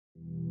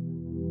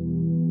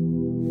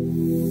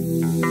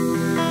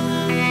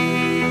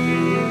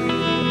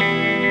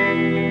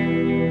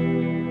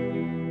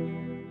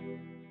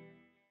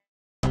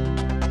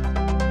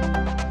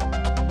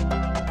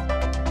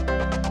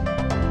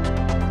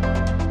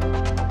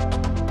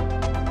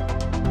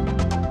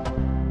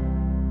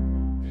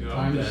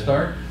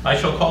start? I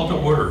shall call to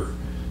order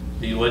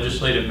the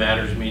Legislative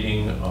Matters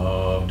meeting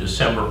of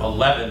December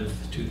 11th,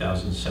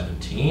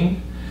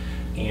 2017.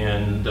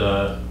 And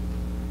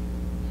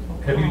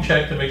have you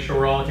checked to make sure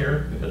we're all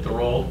here at the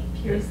roll?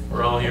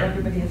 We're all here?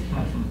 Everybody is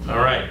present. All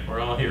right, we're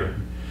all here.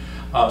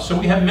 So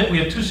we have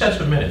two sets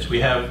of minutes.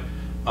 We have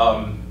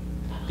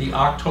the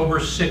October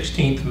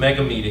 16th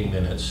mega meeting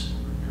minutes.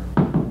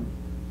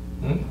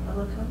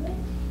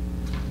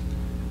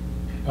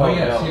 Oh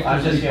yeah, no,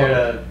 I'm just here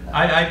to...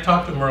 I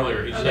talked to him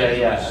earlier. He said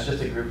he was... I'm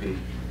just a groupie.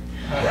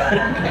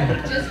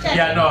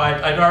 Yeah, no,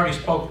 I'd already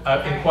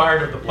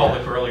inquired of the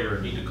public earlier,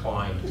 and he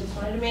declined. Just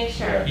wanted to make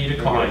sure. He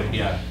declined,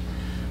 yeah.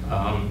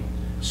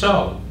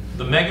 So,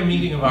 the mega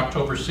meeting of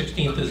October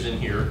 16th is in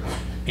here,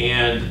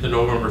 and the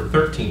November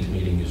 13th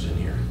meeting is in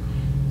here.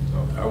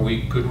 Are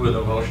we good with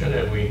a motion?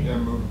 And we... Yeah,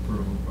 move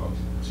approval.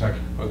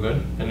 Second. We're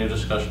good? Any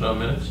discussion on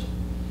minutes?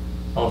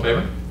 All in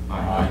favor?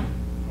 Aye.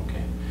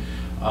 Okay.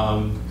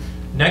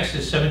 Next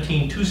is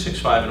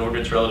 17265, an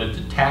ordinance relative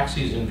to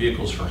taxis and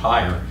vehicles for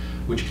hire,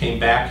 which came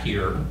back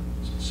here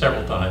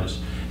several times.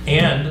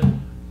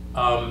 And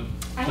I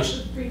have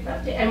a brief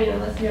update. I mean,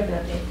 unless you have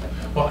an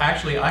update. well,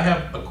 actually, I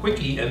have a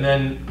quickie, and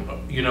then,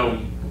 you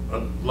know,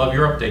 love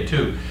your update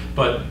too.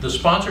 But the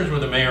sponsors were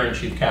the mayor and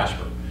Chief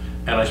Casper.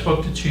 And I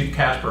spoke to Chief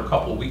Casper a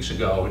couple of weeks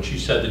ago, and she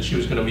said that she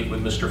was going to meet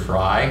with Mr.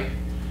 Fry,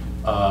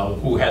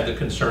 who had the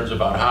concerns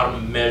about how to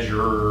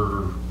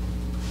measure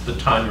the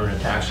time you're in a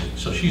taxi.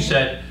 So she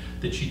said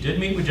that she did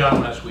meet with John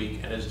last week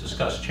and has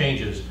discussed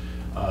changes.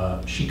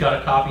 She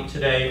got a copy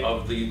today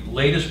of the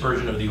latest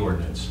version of the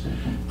ordinance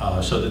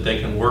so that they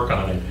can work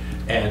on it.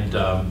 And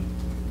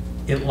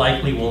it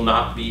likely will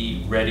not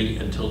be ready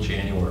until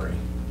January.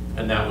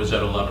 And that was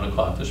at 11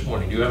 o'clock this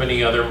morning. Do you have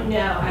any other? No,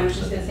 I was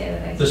just going to say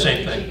that I the spoke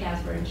same to thing. Chief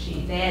Casper and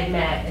they had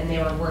met and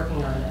they were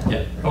working on it.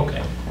 Yeah,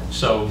 okay.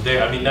 So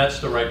I mean, that's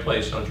the right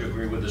place, don't you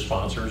agree with the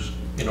sponsors?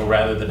 You know,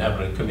 rather than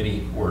having a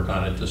committee work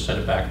on it to send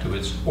it back to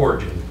its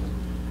origin.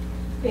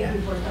 I think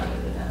we've worked on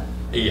it enough.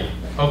 Yeah,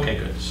 okay,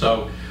 good.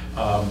 So,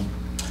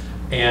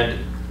 and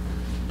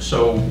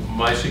so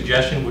my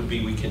suggestion would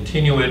be we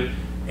continue it,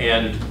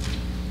 and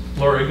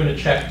Laura, you're going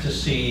to check to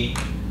see,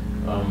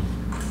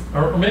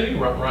 or maybe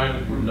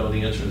Ryan would know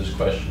the answer to this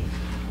question.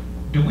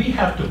 Do we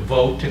have to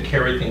vote to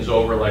carry things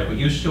over like we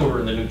used to, or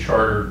in the new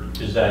charter,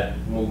 is that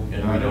moved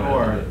and we don't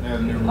have to? The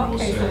new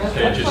rules Okay, so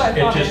say. that's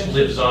It just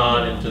lives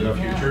on into the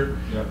future?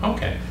 Yeah.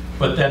 Okay,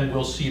 but then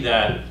we'll see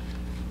that,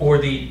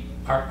 or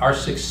our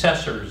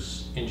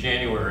successors in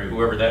January,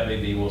 whoever that may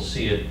be, will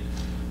see it,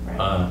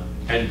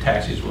 and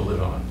taxis will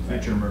live on.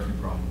 Future Murphy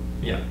problem.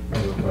 Yeah.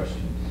 Another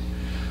question.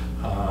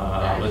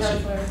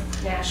 Let's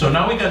see. So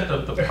now we got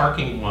the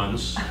parking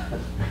ones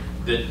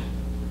that,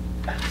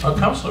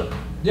 Counselor.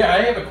 Yeah, I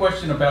have a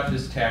question about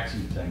this taxi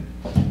thing.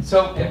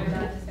 So, We're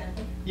not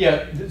discussing?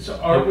 yeah, so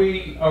are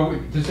we,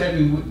 does that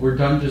mean we're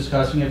done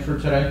discussing it for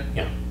today?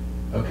 Yeah.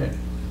 Okay.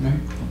 All right.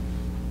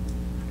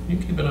 You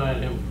keep an eye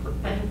on him.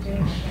 I'm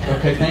doing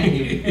Okay, thank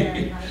you.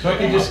 very much. So I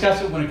can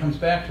discuss it when it comes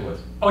back to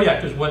us. Oh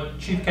yeah, because what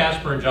Chief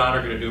Casper and John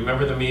are going to do,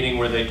 remember the meeting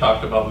where they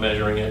talked about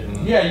measuring it?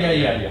 And,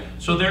 Yeah.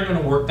 So they're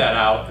going to work that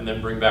out and then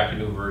bring back a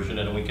new version,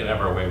 and we can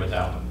have our way with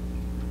that one.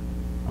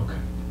 Okay.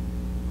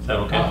 Is that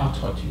okay? I'll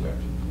talk to you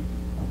after.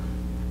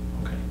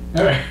 Okay.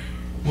 All right.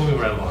 Moving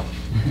right along.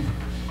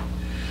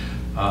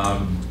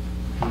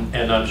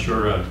 And I'm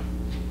sure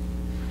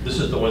this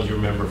is the ones you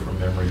remember from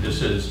memory.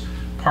 This is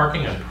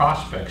parking on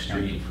Prospect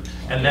Street,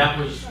 and that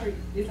was Sorry,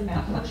 is a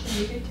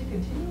motion needed to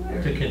continue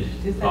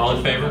it? Is that all in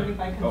just favor? voted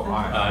by consensus? Oh,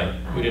 aye.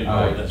 Aye. We didn't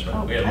Aye. vote. That's right.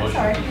 Oh, We had a I'm motion.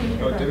 sorry, I didn't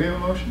hear Oh, did we that. have a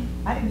motion?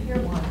 I didn't hear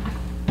one.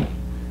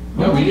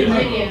 No, we didn't.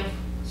 Continue.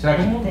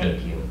 Second?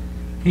 Thank you.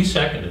 He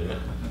seconded it.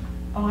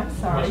 Oh, I'm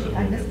sorry, Must have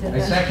I been. missed it. I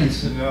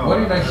second. No. What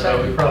did I No, we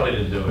second? probably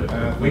didn't do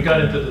it. We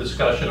got into the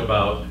discussion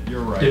about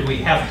You're right. did we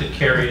have to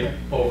carry it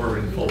over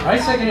in full. I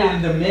seconded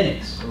in the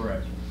minutes.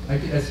 Correct. I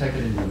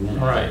seconded in the minutes.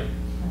 All right.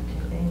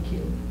 Okay, thank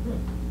you.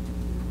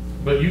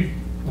 But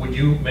would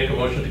you make a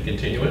motion to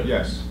continue it?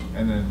 Yes,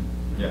 and then,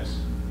 yes.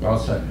 I'll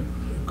second.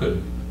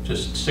 Good.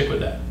 Just stick with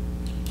that.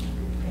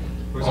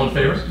 Who's All in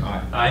favor? first?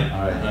 Aye. Aye?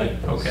 Aye.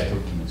 Okay.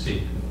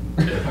 See,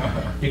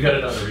 you got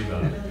it on the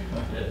rebound.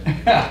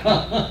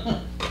 Yeah.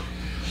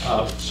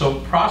 So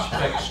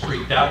Prospect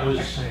Street, that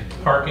was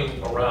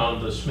parking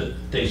around the Smith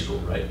Day School,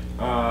 right?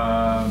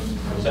 No,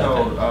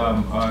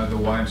 the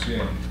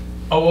YMCA.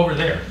 Oh, over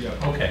there? Yeah.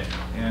 Okay.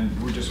 And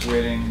we're just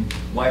waiting,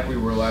 like we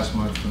were last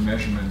month, for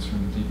measurements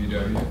from the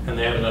DPW. And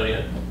they haven't done it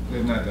yet?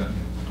 They've not done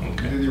it.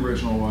 Okay. We did the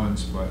original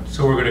ones, but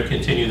So we're going to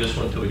continue this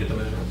one until we get the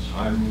measurements?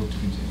 I move to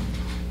continue.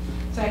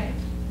 Second.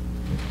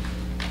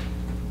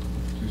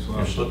 Too slow.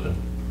 You're slipping.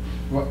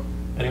 What?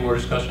 Any more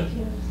discussion?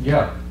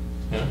 Yeah.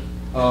 Yeah?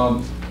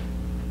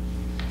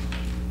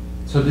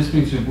 So this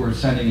means that we're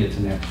sending it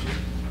to next year.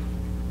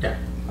 Yeah.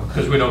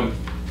 Because we don't,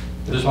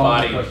 this That's all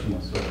my body question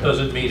was, okay.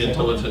 doesn't meet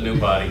until it's a new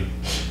body.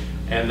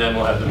 And then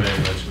we'll have the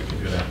measurements, we can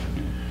do that.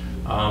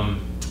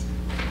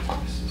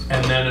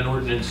 And then an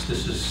ordinance,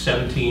 this is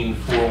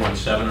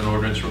 17417, an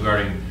ordinance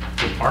regarding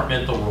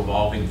departmental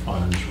revolving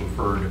funds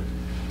referred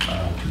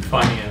to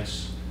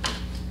finance.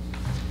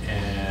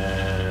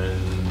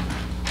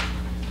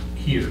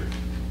 here.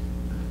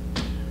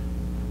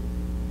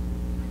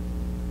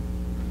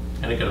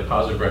 And I get a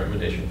positive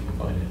recommendation from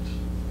finance.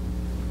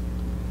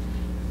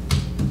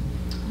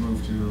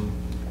 Move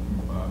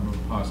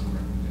positive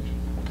recommendation.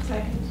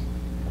 Second.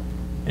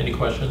 Any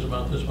questions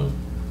about this one?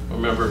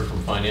 Remember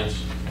from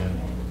finance? Yeah.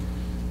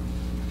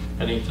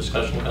 Any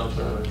discussion,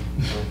 Counselor? No?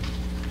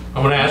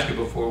 I'm going to ask you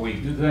before we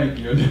Thank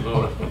you.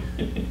 vote.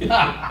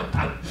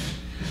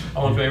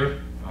 All in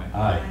favor?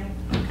 Aye.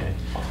 Okay.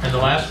 And the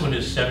last one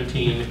is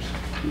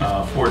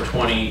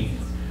 17-420,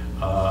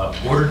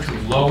 order to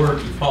lower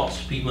default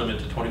speed limit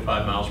to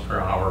 25 miles per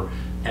hour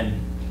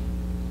and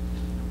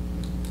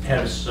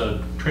has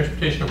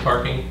transportation and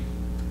parking.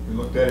 We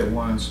looked at it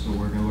once, but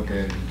we're gonna look at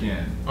it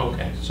again.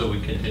 Okay, so we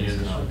continue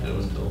this one too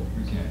until.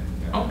 We can,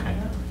 yeah. Okay.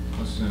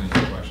 Unless there's any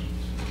questions.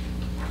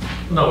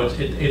 No, it's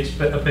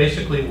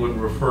basically would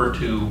refer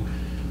to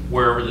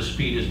wherever the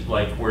speed is,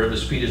 like where the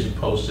speed isn't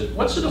posted.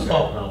 What's the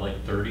default now,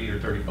 like 30 or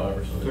 35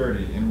 or something?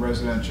 30 in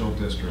residential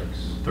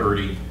districts.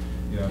 30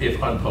 Yeah. if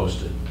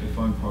unposted. If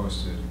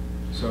unposted.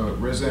 So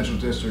residential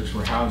districts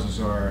where houses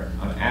are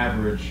on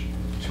average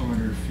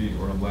 200 feet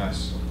or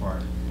less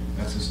apart.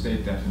 That's the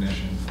state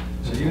definition.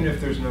 So even if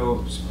there's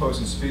no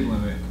posted speed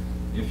limit,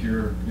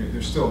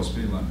 there's still a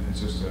speed limit. It's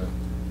just a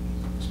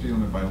speed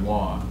limit by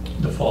law.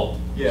 Default.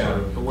 Yeah, sort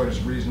of. but what is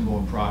reasonable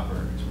and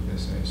proper is what they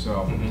say.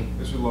 So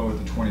this would lower it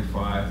to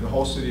 25. The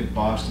whole city of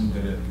Boston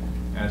did it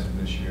as of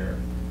this year,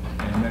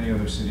 and many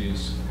other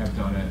cities have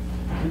done it.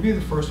 We'd be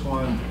the first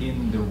one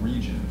in the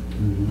region,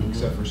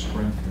 except for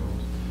Springfield.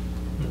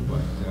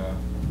 But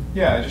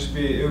yeah,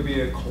 it would be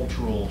a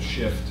cultural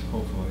shift,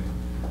 hopefully.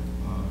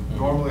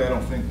 Normally, I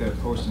don't think that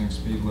posting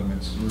speed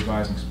limits,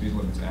 revising speed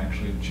limits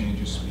actually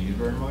changes speed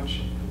very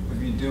much. But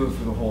if you do it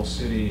for the whole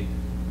city,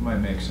 it might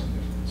make some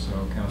difference.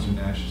 So Councilor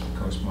Nash is the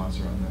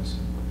co-sponsor on this. I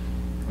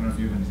don't know if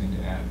you have anything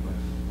to add, but.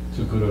 It's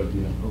a good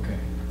idea. Okay.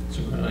 It's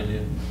a good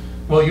idea.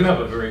 Well, you have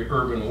a very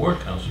urban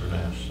ward, Councilor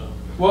Nash, so.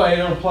 Well, it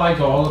applies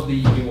to all of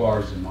the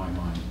URs in my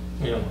mind.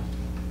 Yeah.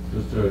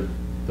 Just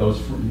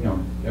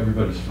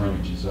everybody's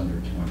frontage is under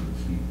 200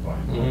 feet by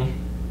and large.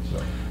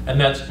 So. And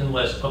that's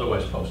unless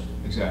otherwise posted.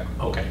 Exactly.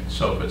 Okay,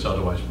 so if it's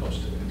otherwise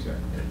posted.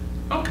 Exactly.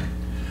 Okay.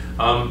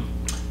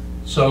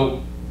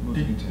 So, Move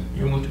to continue.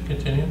 you move to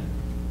continue?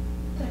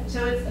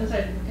 So it's, I'm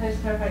sorry, can I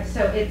just clarify?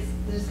 So it's,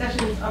 the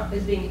discussion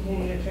is being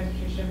continued at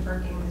transportation and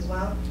parking as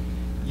well?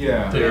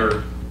 Yeah. They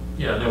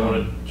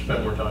want to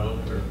spend more time on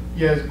it, or?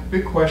 Yeah, the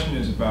big question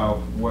is about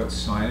what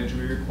signage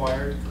we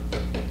required.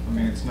 I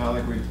mean, it's not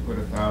like we have to put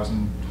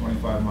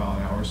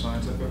 1,025-mile-an-hour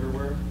signs up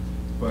everywhere,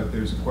 but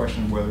there's a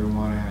question of whether we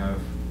want to have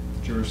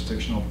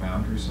jurisdictional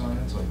boundary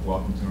signs, like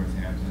welcome to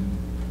Northampton,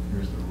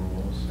 here's the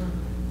rules.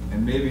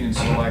 And maybe in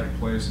select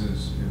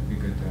places, it would be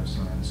good to have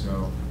signs.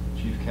 So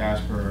Chief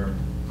Casper,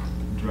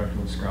 Director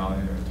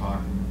Lascali are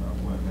talking about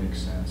what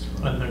makes sense.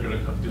 For And they're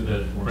going to do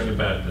that, bring it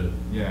back to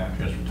yeah.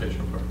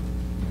 transportation part.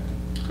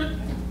 Good.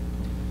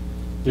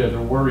 Yeah,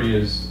 the worry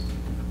is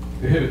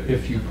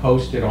if you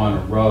post it on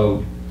a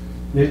road,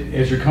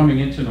 as you're coming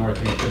into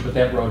Northampton, but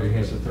that road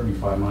has a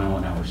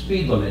 35-mile-an-hour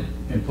speed limit,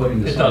 and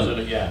putting the It sign-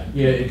 doesn't, yeah.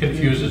 Yeah, It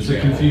confuses It's a me.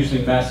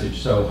 confusing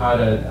message. So how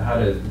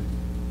to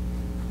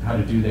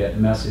do that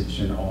message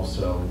and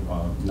also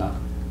not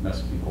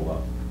mess people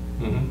up.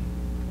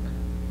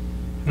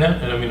 Yeah,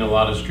 and I mean, a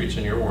lot of streets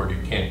in your ward, you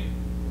can't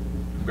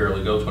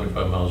barely go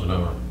 25 miles an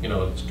hour. You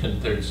know,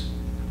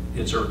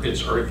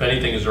 if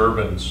anything is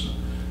urban,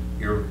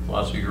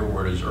 lots of your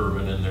ward is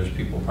urban, and there's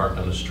people parked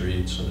on the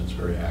streets, and it's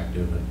very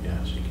active, and yeah,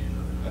 so you can't do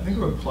I think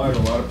it would apply to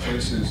a lot of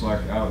places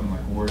like out in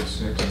like Ward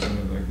 6 and some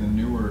of like the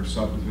newer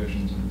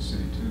subdivisions in the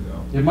city too,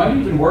 though. It might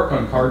even work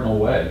on Cardinal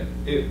Way.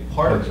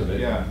 Part Parts of of it, it.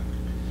 yeah.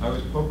 I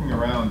was poking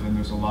around and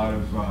there's a lot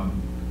of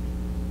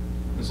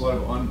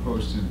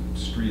unposted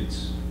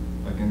streets,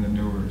 like in the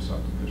newer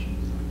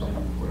subdivisions, for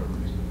whatever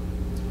reason.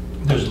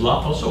 that. There's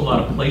also a lot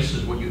of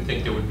places where you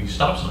think there would be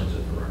stop signs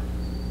at the road.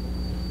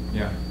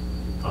 Yeah.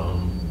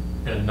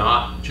 And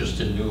not just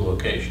in new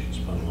locations,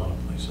 but a lot of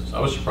places. I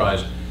was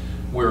surprised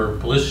where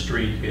Bliss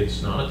Street,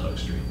 it's not a Tuck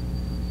Street.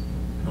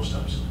 No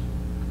stop sign.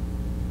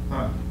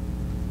 Huh.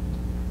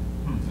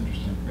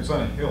 Interesting. It's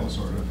on a hill,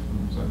 sort of.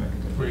 Does that make a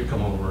difference? Where you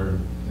come over.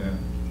 Yeah.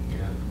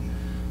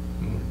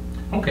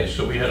 Yeah. Okay,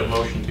 so we had a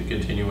motion to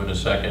continue in a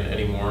second.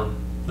 Any more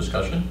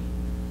discussion?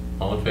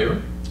 All in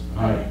favor?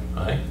 Aye.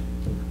 Aye.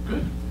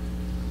 Good.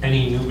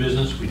 Any new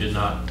business we did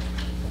not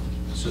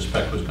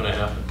suspect was going to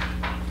happen?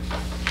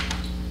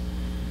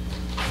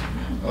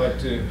 I'd like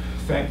to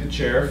thank the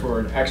chair for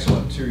an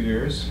excellent 2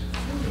 years.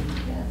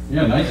 Yes.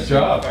 Yeah, nice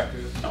job.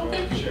 Effective Oh,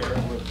 thank you. chair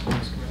with this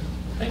committee.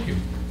 Thank you.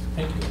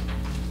 Thank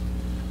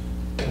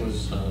you. It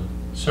was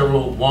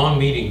several long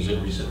meetings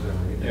in recent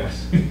memory.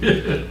 Yes.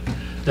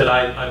 That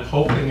I'm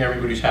hoping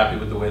everybody's happy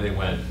with the way they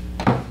went.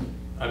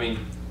 I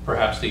mean,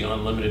 perhaps the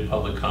unlimited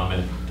public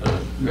comment,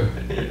 I'm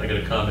not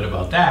going to comment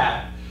about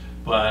that,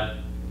 but,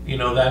 you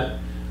know, that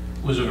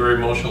was a very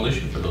emotional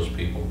issue for those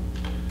people.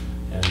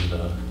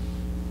 And,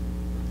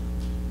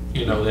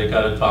 you know, they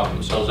got to talk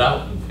themselves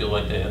out and feel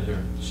like they had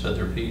said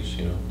their piece,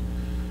 you know.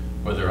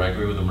 Whether I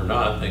agree with them or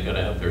not, they got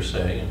to have their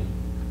say, and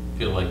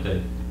feel like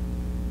they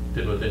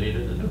did what they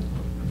needed to do.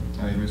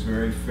 I think it was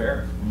very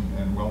fair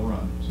and well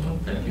run. So,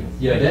 thank you.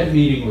 Yeah, that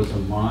meeting was a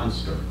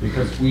monster,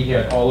 because we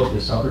had all of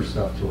this other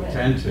stuff to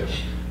attend to.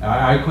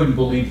 I couldn't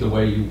believe the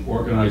way you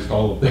organized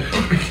all of that.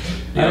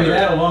 I mean,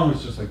 that alone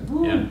was just like,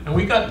 woo. Yeah, and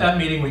we got, that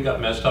meeting, we got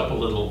messed up a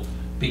little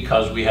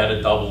because we had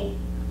a double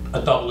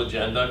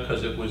agenda,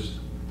 because it was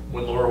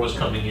when Laura was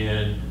coming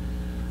in,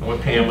 and when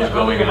Pam was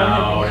going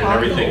out, and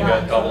everything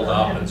got doubled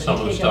up, and some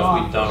of the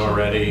stuff we'd done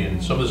already,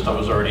 and some of the stuff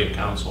was already at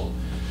council.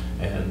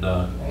 And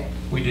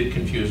we did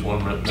confuse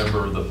one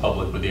member of the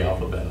public with the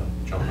alphabet,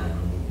 jumping around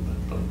a little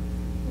bit, but.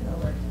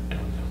 Yeah.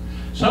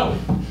 So,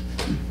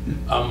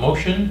 a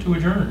motion to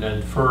adjourn,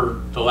 and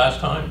for the last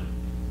time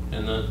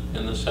in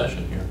the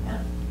session here.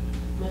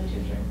 Move to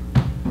adjourn.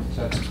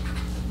 Second.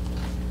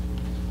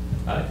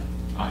 Aye.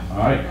 Aye. All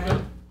right.